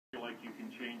feel like you can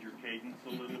change your cadence a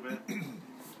little bit.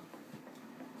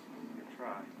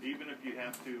 Try. Even if you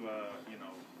have to, you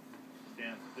know,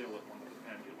 stand still at one of the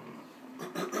pendulums.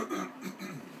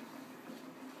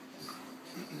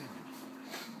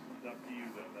 It's up to you,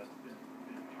 though. That's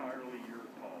entirely your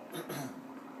call.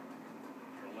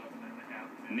 You're 11 and a half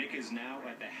minutes. Nick is now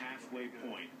at the halfway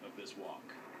point of this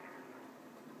walk.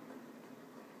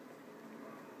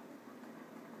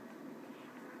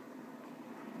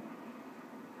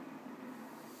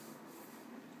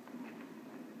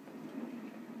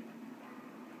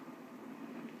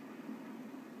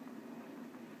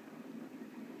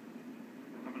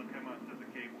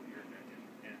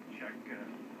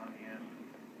 On the end.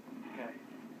 Okay.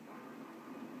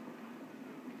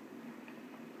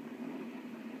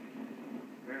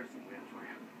 There's some wind for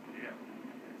you. Yeah,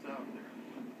 it's out there.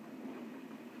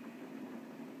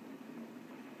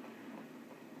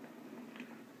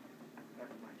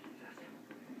 That's my Jesus.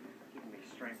 Giving me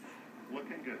strength.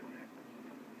 Looking good, Nick.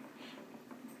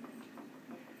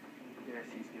 Yes,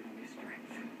 he's giving me strength.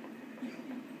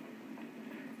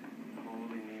 The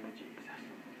holy name of Jesus.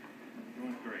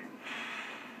 Doing great.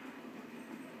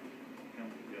 Come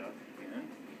to Gus again.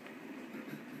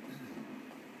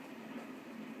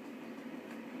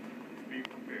 Be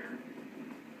prepared.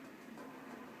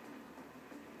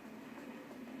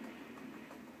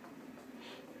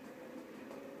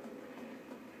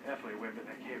 Definitely whipping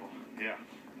that cable. Yeah,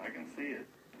 I can see it.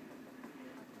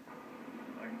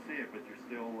 I can see it, but you're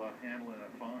still handling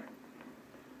it fine.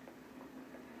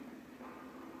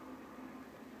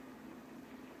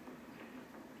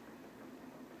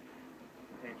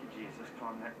 Thank you, Jesus.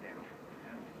 Calm that down.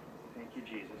 Yeah. Thank you,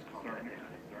 Jesus. Calm that down.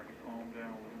 Starting to calm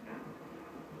down a little bit.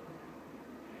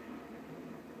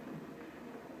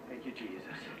 Thank you,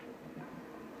 Jesus.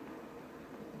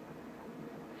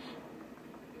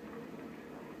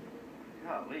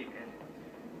 Golly, man.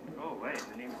 Go away in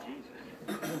the name of Jesus.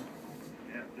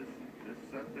 Yeah, just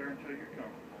sit there until you're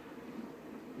comfortable.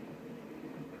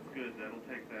 That's good. That'll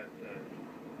take that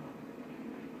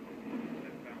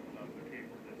bounce off the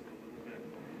cable just a little bit.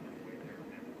 Just wait there a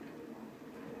minute.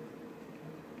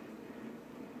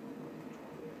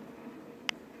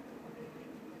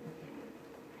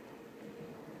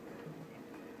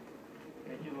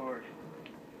 Thank you, Lord.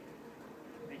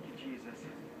 Thank you, Jesus.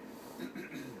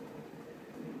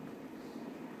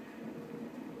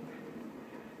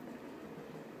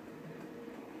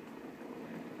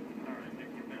 All right, Nick,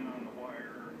 you've been on the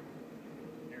wire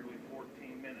nearly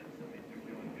 14 minutes. That means you're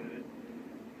doing good.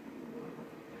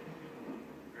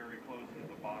 Very close to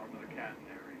the bottom of the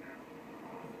catenary now.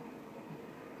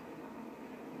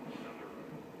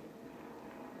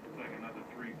 Looks like another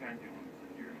 3 pendulums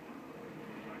and you're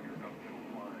on your uphill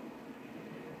climb.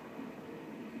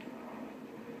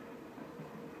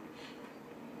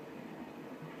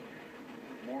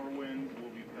 More winds will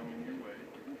be coming your way.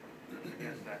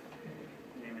 Yes, that.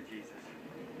 In the name of Jesus.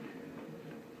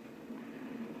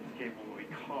 This cable will be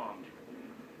calmed.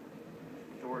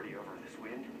 Authority over this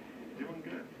wind. Doing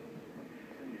good.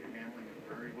 You're handling it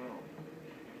very well.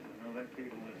 I know that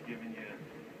cable is giving you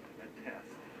a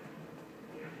test.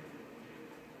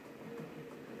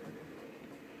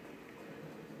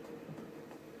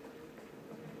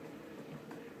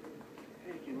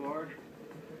 Thank you, Lord.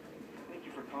 Thank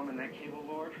you for calming that cable,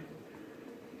 Lord.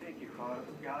 Thank you,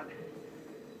 God.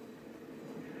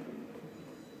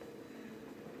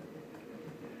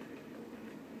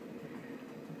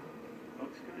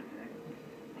 Looks good, Nick.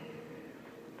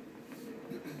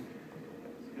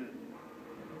 Looks good.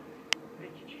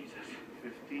 Thank you, Jesus.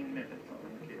 15 minutes on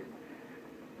the cable.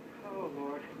 Oh,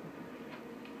 Lord.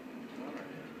 All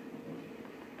right.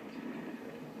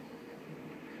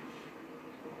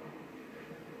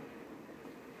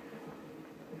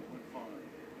 Doing fine.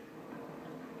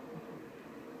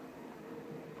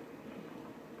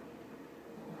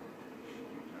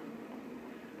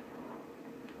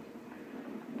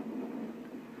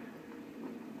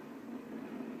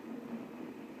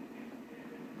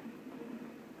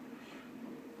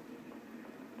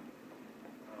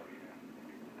 Oh, yeah.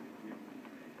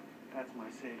 That's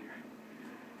my Savior.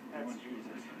 That's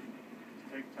Jesus.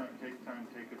 Take time,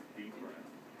 take a deep breath.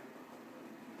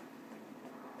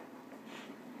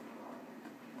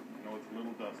 I know it's a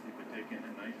little dusty, but take in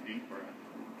a nice deep breath.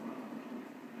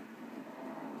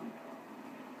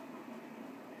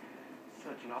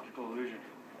 Such an optical illusion.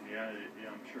 Yeah,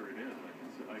 I'm sure it is.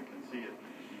 I can see it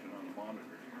even on the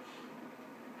monitor here.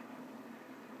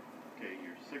 Okay,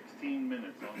 you're 16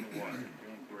 minutes on the wire. You're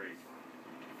doing great.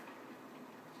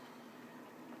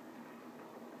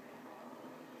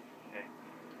 Okay.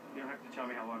 You don't have to tell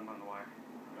me how long I'm on the wire.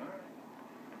 All right.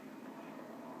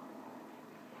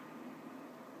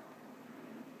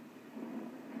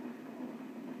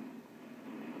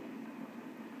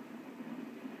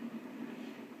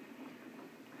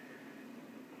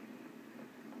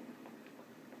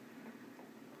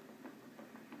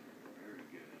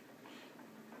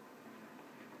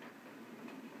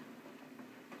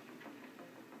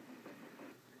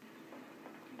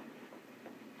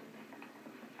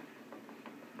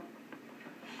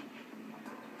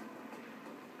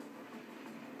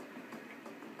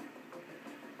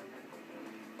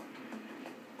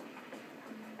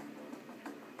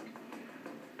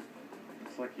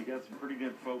 like you got some pretty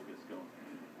good focus going.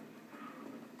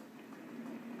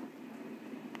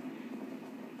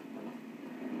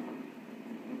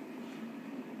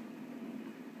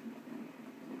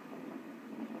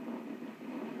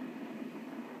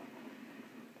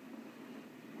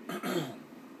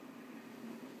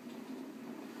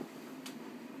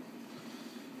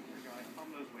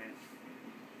 Calm those winds.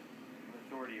 You have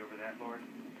authority over that, Lord.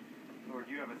 Lord,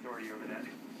 you have authority over that.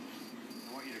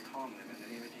 I want you to calm them in the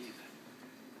name of Jesus.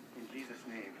 In Jesus'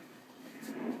 name.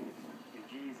 In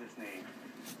Jesus' name.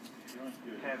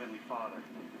 Heavenly Father.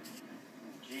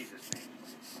 In Jesus' name.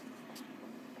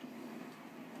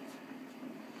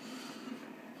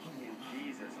 In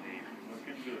Jesus' name.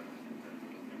 Looking good.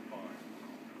 Looking fine.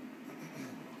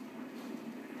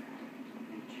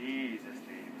 In Jesus'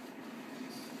 name.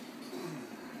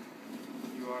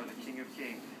 You are the King of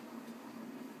Kings.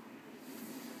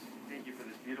 Thank you for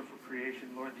this beautiful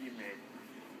creation, Lord, that you made.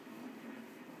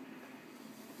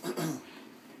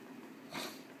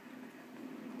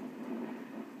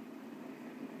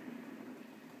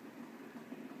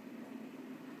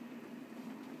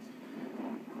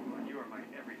 Lord, you are my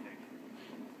everything.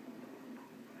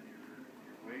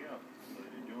 You're way up, so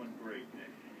you're doing great,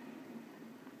 Nick.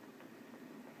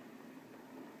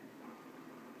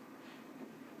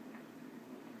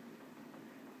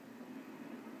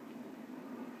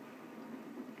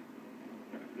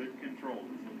 Good control.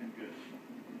 It's looking good.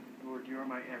 Lord, you are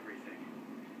my everything.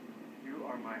 You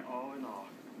are my all in all.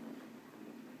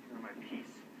 You are my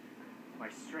peace, my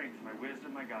strength, my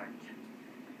wisdom, my guidance.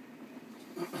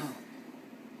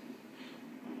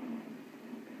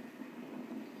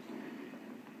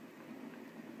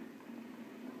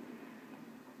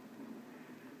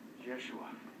 Yeshua,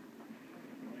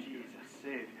 Jesus,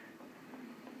 Savior.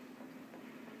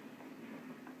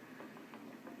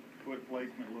 Foot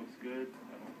placement looks good.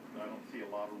 I don't see a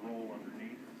lot of roll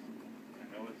underneath. I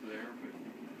know it's there, but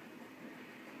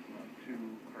not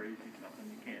too crazy. Nothing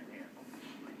you can't handle.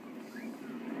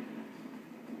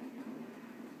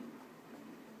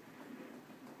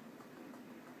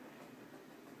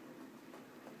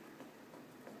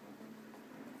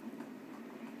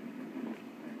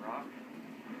 My rock,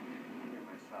 you're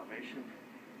my salvation.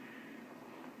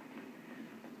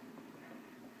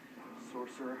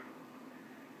 Sorcerer.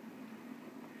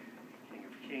 King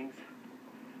of Kings.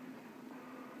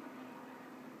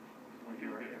 Lord, you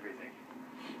are everything.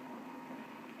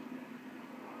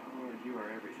 Lord, you are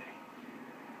everything.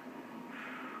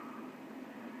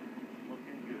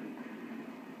 Looking good.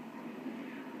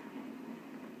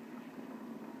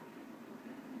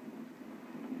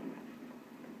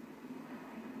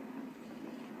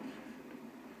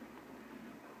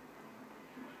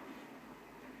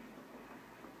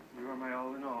 You are my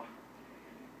all in all.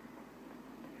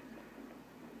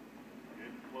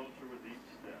 Getting closer with each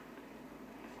step.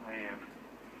 Yes, I am.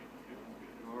 Doing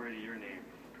good. Glory to your name.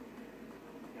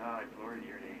 God, glory to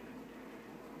your name.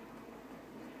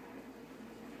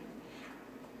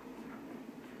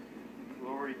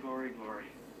 Glory, glory, glory.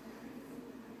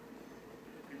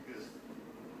 Looking good.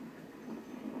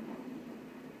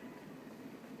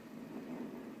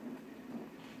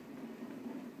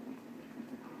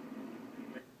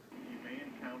 You may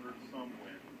encounter some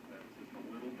wind. That's just a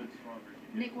little bit stronger.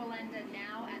 Nick Wallenda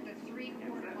now at the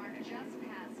three-quarter mark, just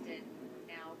past it,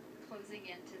 now closing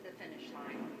into the finish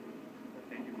line.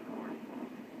 Thank you for the warning.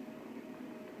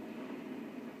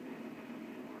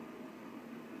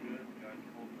 Good. God,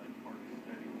 hold that part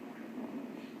steady for you.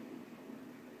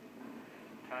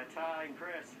 Ty and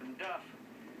Chris and Duff.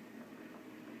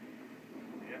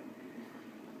 Yep.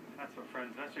 That's what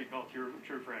friends, that's what you call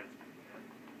true friends.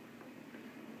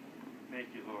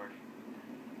 Thank you, Lord.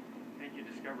 Thank you,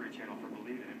 Discovery Channel, for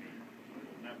believing in me.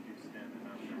 Little nephew standing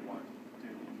out there watching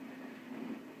too.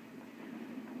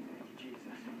 Thank you,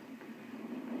 Jesus.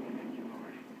 Thank you,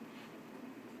 Lord.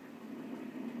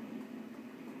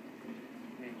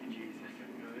 Thank you, Jesus.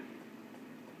 Good.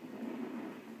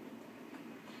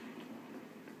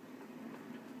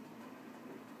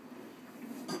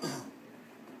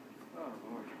 Oh,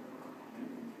 Lord.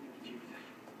 Thank you, Jesus.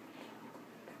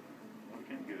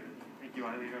 Looking good. Thank you,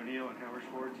 Eileen O'Neill and Howard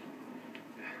Schwartz.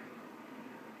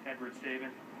 Edward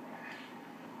Staben.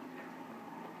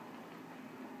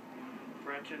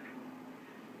 Gretchen,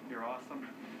 you're awesome.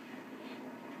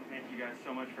 Thank you guys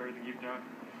so much for everything you've done.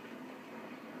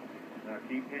 Now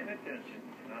keep paying attention.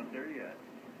 You're not there yet.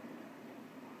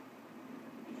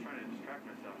 Just trying to distract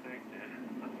myself. Thanks, Dad.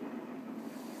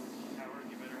 Howard,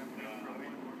 you better have a good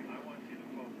program for me. I want you to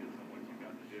focus on what you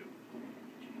got to do.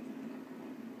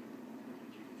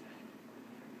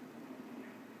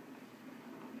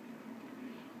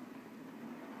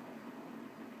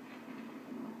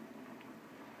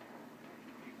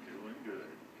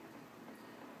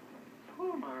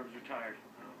 arms are tired.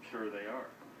 I'm sure they are.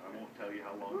 I won't tell you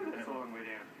how long Ooh, it's that's a been. long way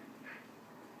down.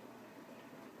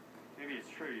 Maybe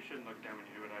it's true. You shouldn't look down when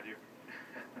you do what I do.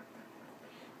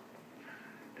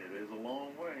 It is a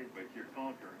long way, but you're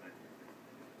conquering it.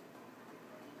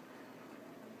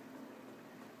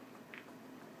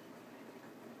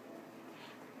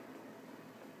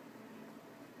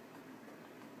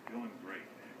 Doing great.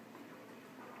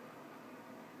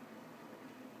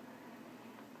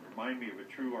 Remind me of a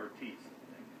true artiste.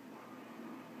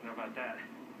 How about that?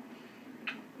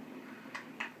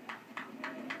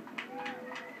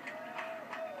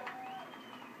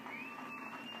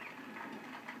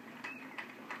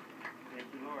 Thank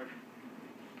you, Lord.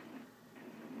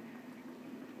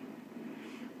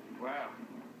 Wow.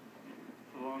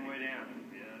 It's a long way down.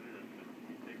 Yeah, it is.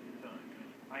 But take your time.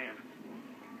 I am.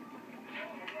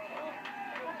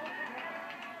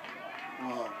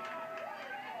 Oh.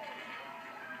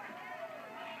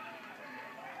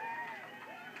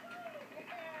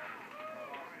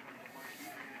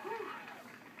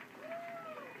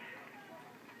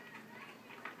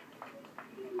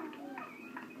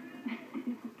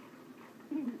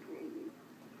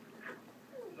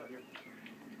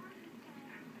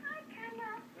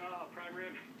 Oh, prime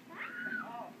rib.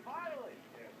 Oh, finally!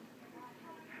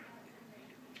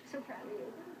 So proud of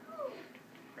you.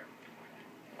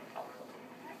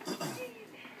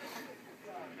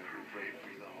 Pray for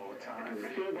you the whole time.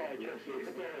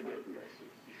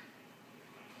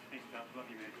 Thanks, pal. Love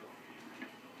you, man.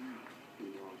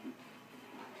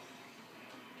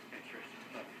 Thanks, Chris.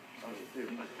 Love you. Oh, you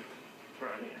too.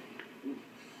 Proud of you.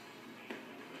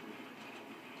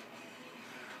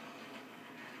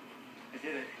 I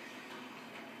did it.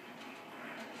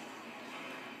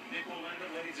 Nick Wallenda,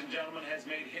 ladies and gentlemen, has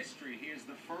made history. He is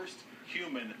the first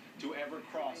human to ever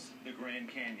cross the Grand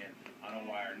Canyon on a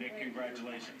wire. Nick,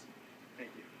 congratulations. Thank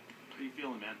you. How are you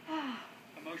feeling, man?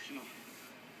 Emotional.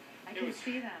 I It can was-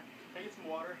 see that. Can I get some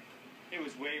water? It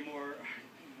was way more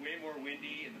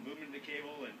windy, and the movement of the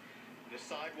cable and the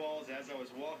sidewalls as I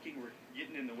was walking were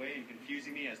getting in the way and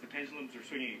confusing me as the pendulums were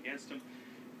swinging against them.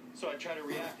 So I'd try to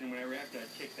react, and when I reacted,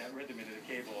 I'd kick that rhythm into the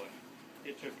cable, and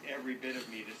it took every bit of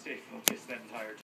me to stay focused that entire time.